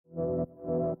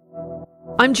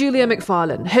I'm Julia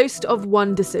McFarlane, host of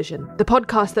One Decision, the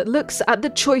podcast that looks at the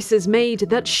choices made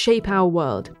that shape our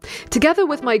world. Together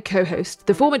with my co-host,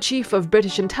 the former chief of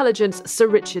British intelligence, Sir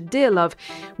Richard Dearlove,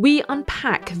 we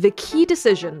unpack the key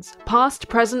decisions, past,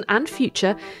 present and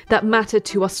future, that matter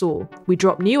to us all. We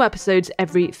drop new episodes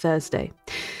every Thursday.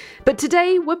 But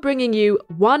today we're bringing you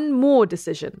one more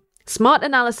decision. Smart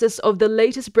analysis of the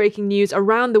latest breaking news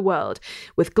around the world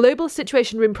with Global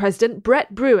Situation Room President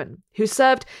Bruen, who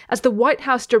served as the White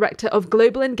House Director of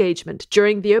Global Engagement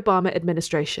during the Obama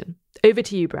administration. Over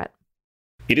to you, Brett.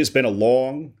 It has been a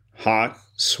long, hot,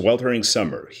 sweltering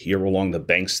summer here along the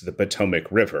banks of the Potomac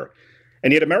River,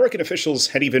 and yet American officials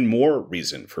had even more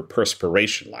reason for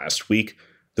perspiration last week.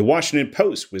 The Washington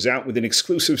Post was out with an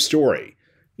exclusive story.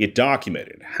 It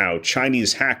documented how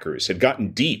Chinese hackers had gotten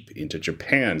deep into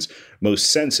Japan's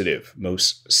most sensitive,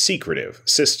 most secretive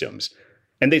systems,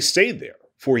 and they stayed there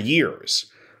for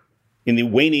years. In the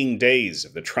waning days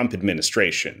of the Trump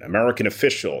administration, American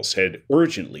officials had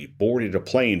urgently boarded a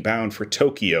plane bound for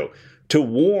Tokyo to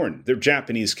warn their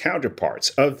Japanese counterparts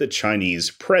of the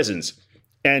Chinese presence,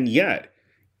 and yet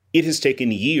it has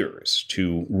taken years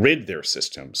to rid their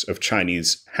systems of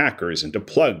Chinese hackers and to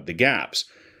plug the gaps.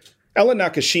 Ellen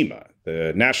Nakashima,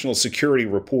 the national security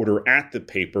reporter at the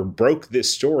paper, broke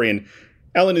this story, and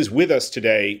Ellen is with us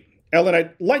today. Ellen,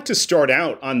 I'd like to start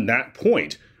out on that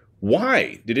point.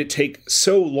 Why did it take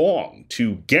so long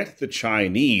to get the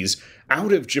Chinese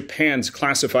out of Japan's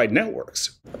classified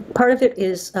networks? Part of it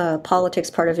is politics,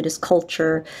 part of it is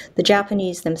culture. The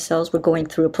Japanese themselves were going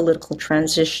through a political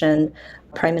transition.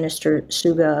 Prime Minister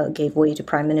Suga gave way to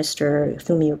Prime Minister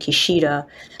Fumio Kishida,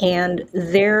 and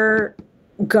their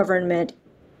government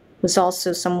was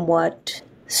also somewhat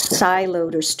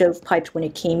siloed or stovepiped when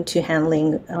it came to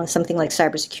handling something like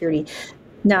cybersecurity.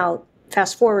 Now,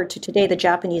 fast forward to today, the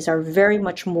Japanese are very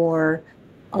much more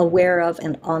aware of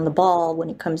and on the ball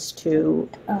when it comes to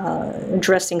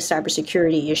addressing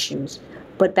cybersecurity issues.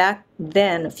 But back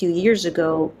then, a few years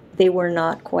ago, they were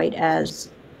not quite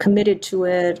as committed to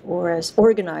it or as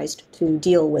organized to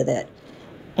deal with it.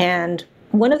 And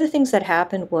one of the things that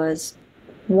happened was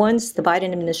once the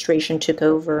Biden administration took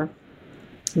over,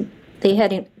 they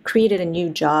had created a new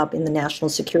job in the National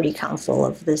Security Council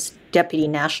of this Deputy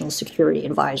National Security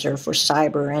Advisor for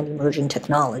Cyber and Emerging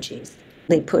Technologies.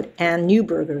 They put Ann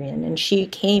Neuberger in, and she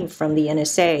came from the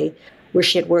NSA, where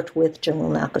she had worked with General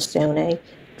Nakasone.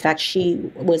 In fact, she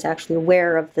was actually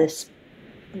aware of this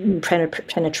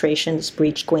penetration, this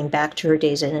breach, going back to her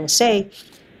days at NSA.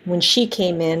 When she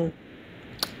came in,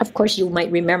 of course, you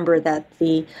might remember that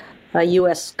the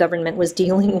U.S. government was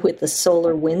dealing with the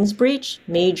SolarWinds breach,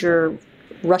 major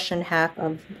Russian hack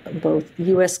of both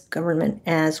U.S. government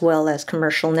as well as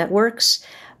commercial networks.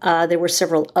 There were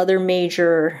several other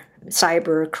major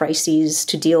cyber crises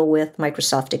to deal with,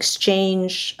 Microsoft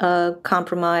Exchange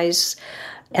compromise,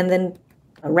 and then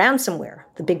ransomware,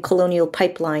 the big Colonial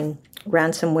Pipeline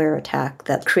ransomware attack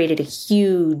that created a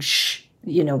huge,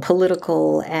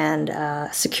 political and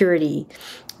security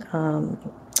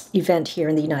event here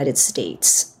in the United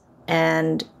States.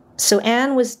 And so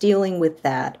Anne was dealing with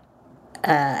that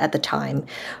at the time.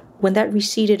 When that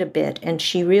receded a bit and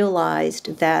she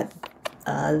realized that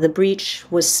the breach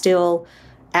was still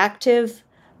active,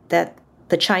 that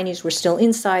the Chinese were still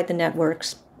inside the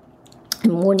networks,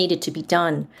 and more needed to be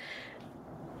done,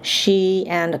 she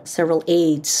and several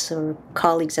aides or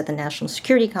colleagues at the National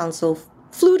Security Council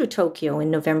flew to Tokyo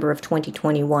in November of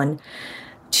 2021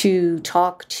 to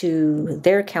talk to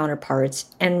their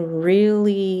counterparts and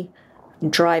really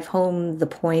drive home the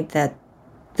point that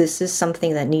this is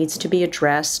something that needs to be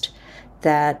addressed,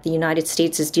 that the United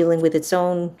States is dealing with its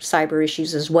own cyber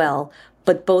issues as well,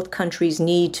 but both countries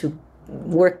need to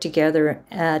work together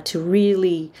to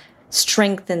really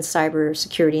strengthen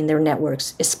cybersecurity in their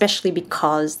networks, especially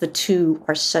because the two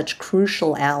are such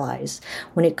crucial allies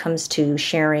when it comes to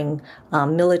sharing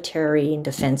military and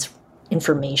defense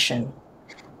information.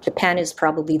 Japan is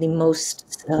probably the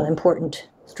most important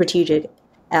strategic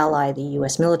ally the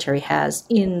U.S. military has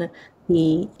in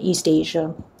the East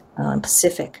Asia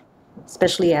Pacific,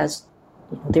 especially as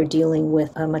they're dealing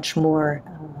with a much more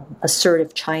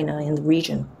assertive China in the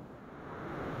region.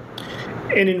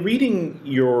 And in reading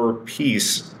your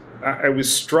piece, I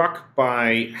was struck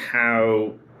by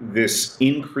how this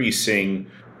increasing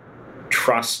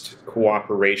trust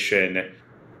cooperation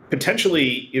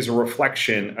potentially is a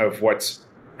reflection of what's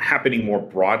happening more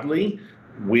broadly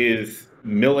with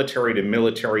military to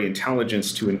military,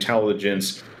 intelligence to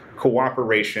intelligence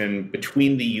cooperation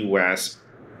between the U.S.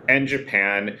 and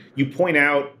Japan. You point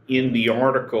out in the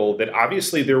article that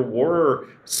obviously there were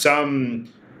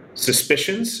some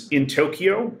suspicions in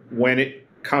Tokyo when it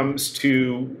comes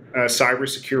to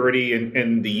cybersecurity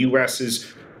and the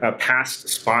U.S.'s past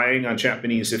spying on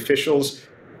Japanese officials.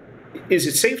 Is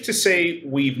it safe to say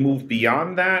we've moved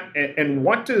beyond that? And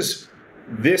what does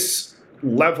this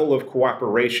level of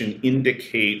cooperation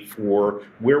indicate for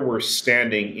where we're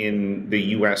standing in the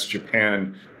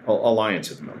U.S.-Japan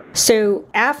alliance at the moment? So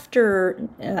after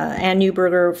Ann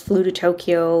Neuberger flew to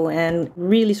Tokyo and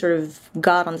really sort of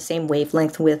got on the same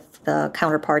wavelength with the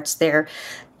counterparts there,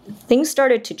 things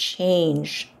started to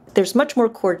change. There's much more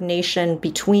coordination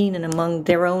between and among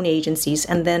their own agencies,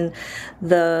 and then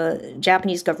the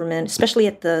Japanese government, especially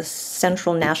at the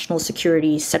Central National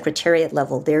Security Secretariat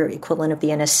level, their equivalent of the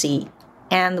NSC,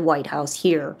 and the White House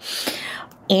here.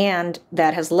 And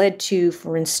that has led to,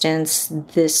 for instance,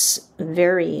 this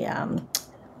very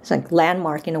it's like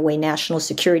landmark, in a way, national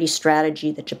security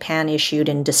strategy that Japan issued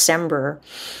in December,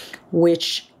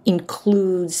 which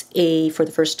includes for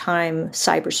the first time,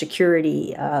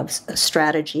 cybersecurity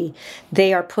strategy.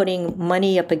 They are putting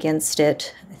money up against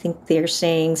it. I think they're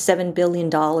saying $7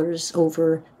 billion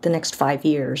over the next 5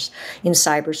 years in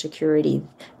cybersecurity.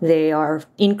 They are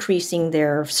increasing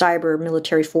their cyber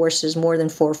military forces more than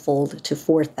fourfold to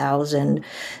 4,000.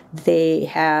 They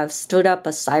have stood up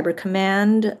a cyber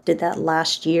command, did that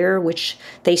last year, which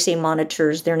they say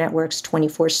monitors their networks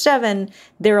 24/7.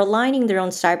 They're aligning their own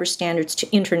cyber standards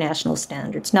to international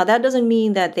standards. Now, that doesn't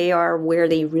mean that they are where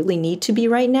they really need to be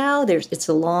right now. It's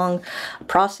a long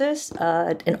process,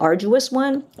 an arduous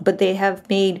one, but they have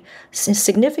made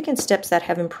significant steps that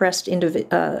have impressed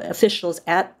officials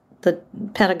at the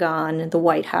Pentagon, the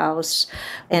White House,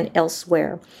 and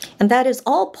elsewhere. And that is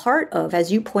all part of,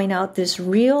 as you point out, this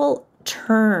real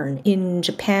turn in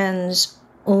Japan's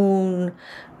own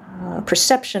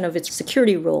perception of its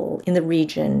security role in the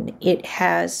region. It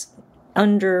has,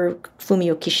 under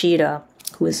Fumio Kishida,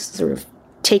 who is sort of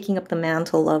taking up the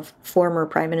mantle of former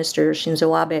Prime Minister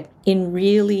Shinzo Abe, in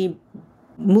really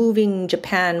moving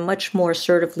Japan much more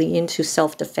assertively into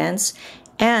self-defense.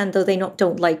 And though they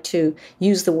don't like to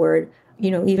use the word,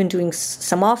 even doing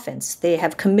some offense, they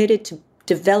have committed to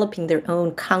developing their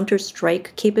own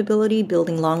counter-strike capability,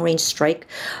 building long-range strike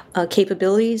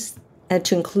capabilities, and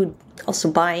to include also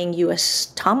buying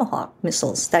U.S. Tomahawk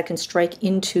missiles that can strike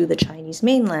into the Chinese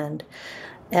mainland.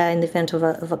 In the event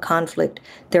of a conflict.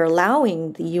 They're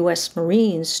allowing the U.S.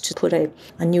 Marines to put a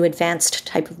new advanced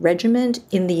type of regiment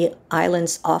in the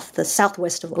islands off the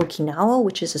southwest of Okinawa,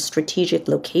 which is a strategic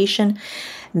location.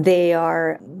 They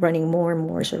are running more and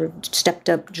more sort of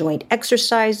stepped-up joint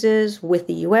exercises with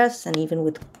the U.S. and even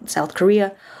with South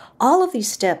Korea. All of these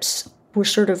steps were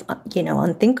sort of,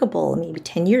 unthinkable maybe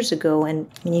 10 years ago. And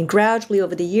gradually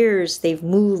over the years, they've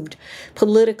moved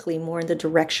politically more in the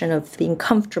direction of being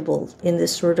comfortable in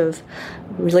this sort of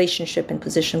relationship and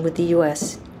position with the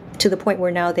U.S., to the point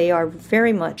where now they are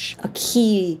very much a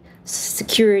key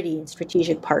security and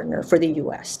strategic partner for the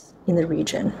U.S. in the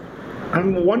region.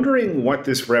 I'm wondering what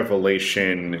this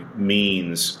revelation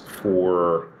means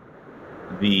for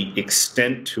the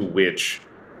extent to which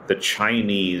the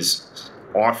Chinese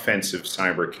offensive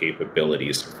cyber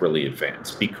capabilities have really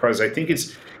advanced, because I think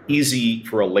it's easy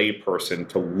for a layperson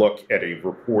to look at a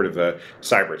report of a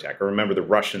cyber attack. I remember the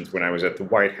Russians, when I was at the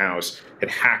White House, had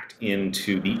hacked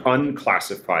into the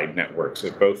unclassified networks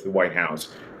of both the White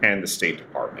House and the State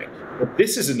Department. But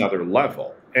this is another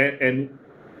level. And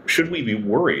should we be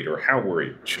worried, or how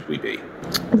worried should we be?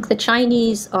 The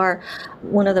Chinese are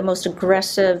one of the most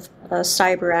aggressive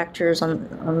cyber actors on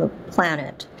the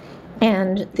planet.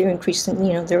 And they're increasing,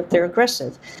 they're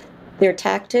aggressive. Their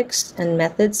tactics and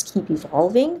methods keep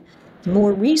evolving.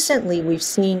 More recently, we've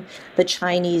seen the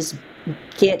Chinese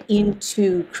get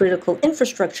into critical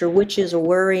infrastructure, which is a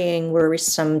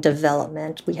worrisome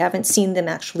development. We haven't seen them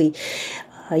actually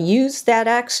use that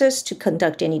access to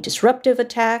conduct any disruptive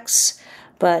attacks,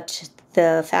 but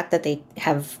the fact that they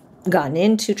have gotten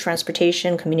into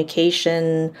transportation,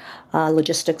 communication,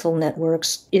 logistical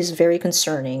networks is very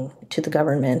concerning to the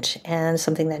government and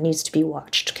something that needs to be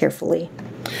watched carefully.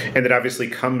 And that obviously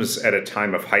comes at a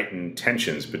time of heightened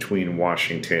tensions between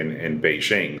Washington and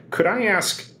Beijing. Could I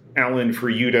ask, Ellen, for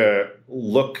you to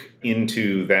look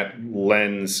into that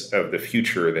lens of the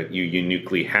future that you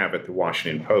uniquely have at the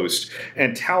Washington Post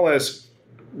and tell us,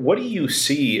 what do you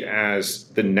see as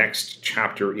the next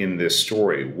chapter in this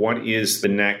story? What is the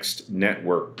next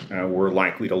network we're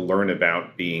likely to learn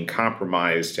about being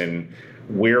compromised, and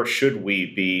where should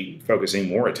we be focusing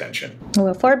more attention?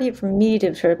 Well, far be it from me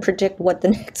to predict what the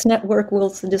next network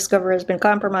we'll discover has been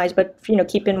compromised, but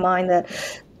keep in mind that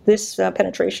this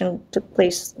penetration took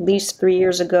place at least 3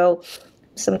 years ago.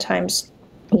 Sometimes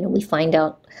we find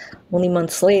out only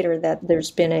months later that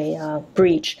there's been a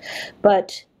breach.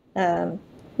 But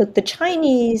look, the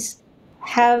Chinese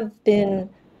have been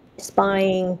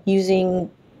spying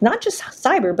using not just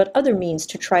cyber, but other means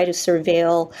to try to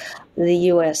surveil the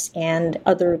U.S. and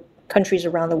other countries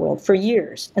around the world for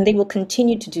years, and they will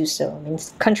continue to do so. I mean,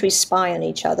 countries spy on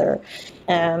each other.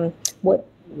 What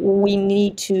we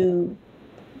need to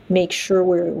make sure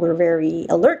we're very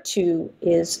alert to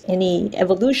is any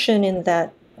evolution in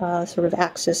that sort of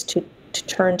access to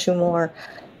turn to more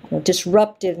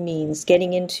disruptive means,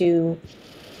 getting into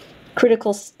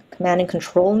critical command and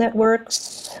control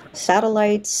networks,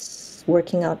 satellites,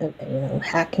 working out,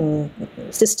 hacking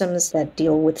systems that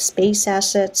deal with space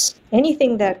assets,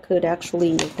 anything that could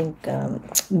actually, I think,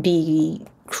 be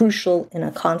crucial in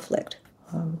a conflict.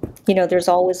 There's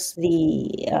always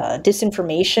the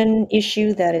disinformation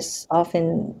issue that is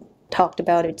often talked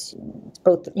about. It's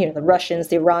both, the Russians,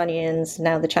 the Iranians,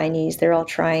 now the Chinese, they're all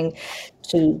trying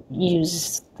to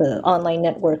use the online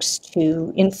networks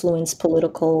to influence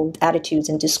political attitudes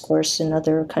and discourse in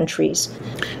other countries.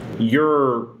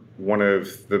 You're one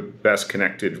of the best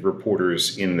connected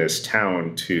reporters in this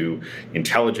town to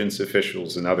intelligence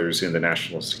officials and others in the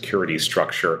national security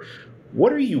structure.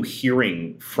 What are you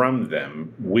hearing from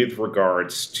them with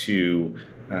regards to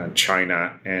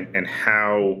China and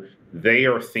how they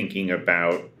are thinking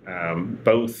about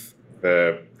both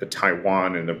the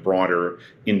Taiwan and the broader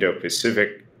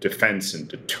Indo-Pacific defense and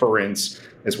deterrence,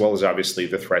 as well as obviously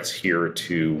the threats here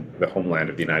to the homeland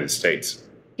of the United States?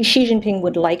 Xi Jinping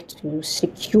would like to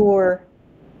secure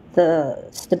the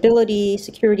stability,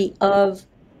 security of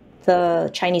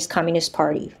the Chinese Communist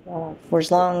Party for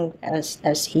as long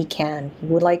as he can. He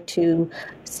would like to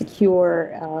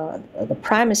secure the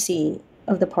primacy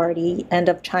of the party and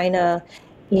of China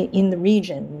in the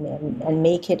region and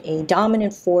make it a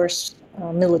dominant force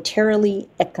militarily,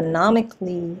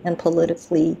 economically, and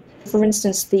politically. For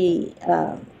instance, the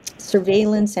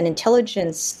surveillance and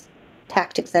intelligence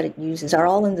tactics that it uses are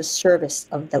all in the service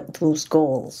of those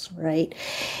goals, right?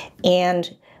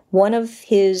 And one of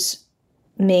his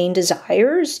main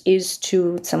desires is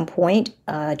to, at some point,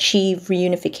 achieve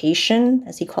reunification,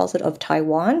 as he calls it, of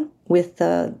Taiwan with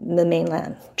the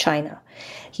mainland China.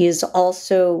 He has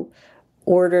also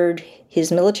ordered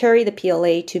his military, the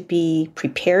PLA, to be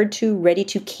prepared to, ready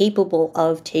to, capable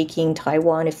of taking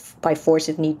Taiwan, if by force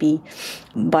if need be,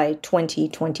 by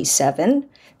 2027.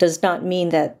 Does not mean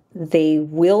that they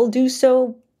will do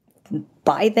so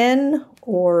by then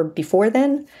or before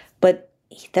then, but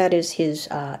that is his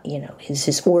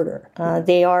order.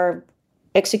 They are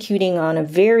executing on a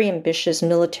very ambitious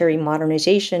military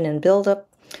modernization and buildup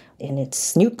in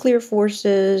its nuclear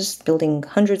forces, building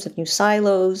hundreds of new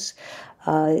silos,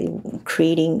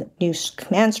 creating new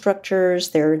command structures.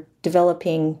 They're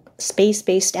developing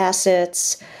space-based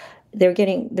assets. They're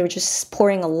just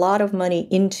pouring a lot of money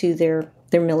into their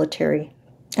military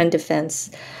and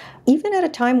defense, even at a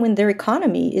time when their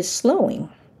economy is slowing.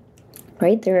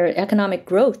 Right, their economic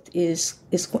growth is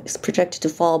projected to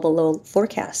fall below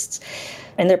forecasts,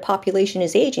 and their population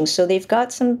is aging. So they've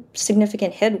got some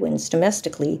significant headwinds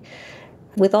domestically.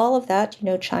 With all of that,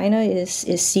 China is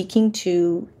seeking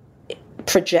to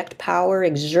project power,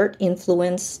 exert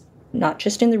influence, not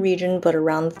just in the region, but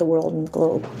around the world and the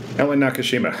globe. Ellen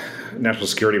Nakashima, national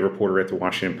security reporter at The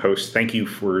Washington Post, thank you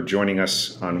for joining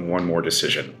us on One More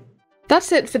Decision.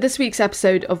 That's it for this week's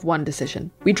episode of One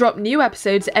Decision. We drop new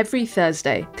episodes every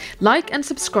Thursday. Like and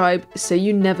subscribe so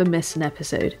you never miss an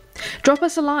episode. Drop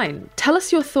us a line. Tell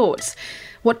us your thoughts.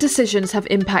 What decisions have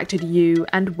impacted you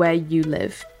and where you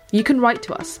live? You can write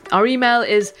to us. Our email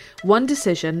is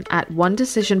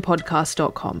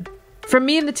onedecision@onedecisionpodcast.com. From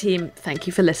me and the team, thank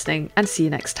you for listening and see you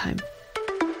next time.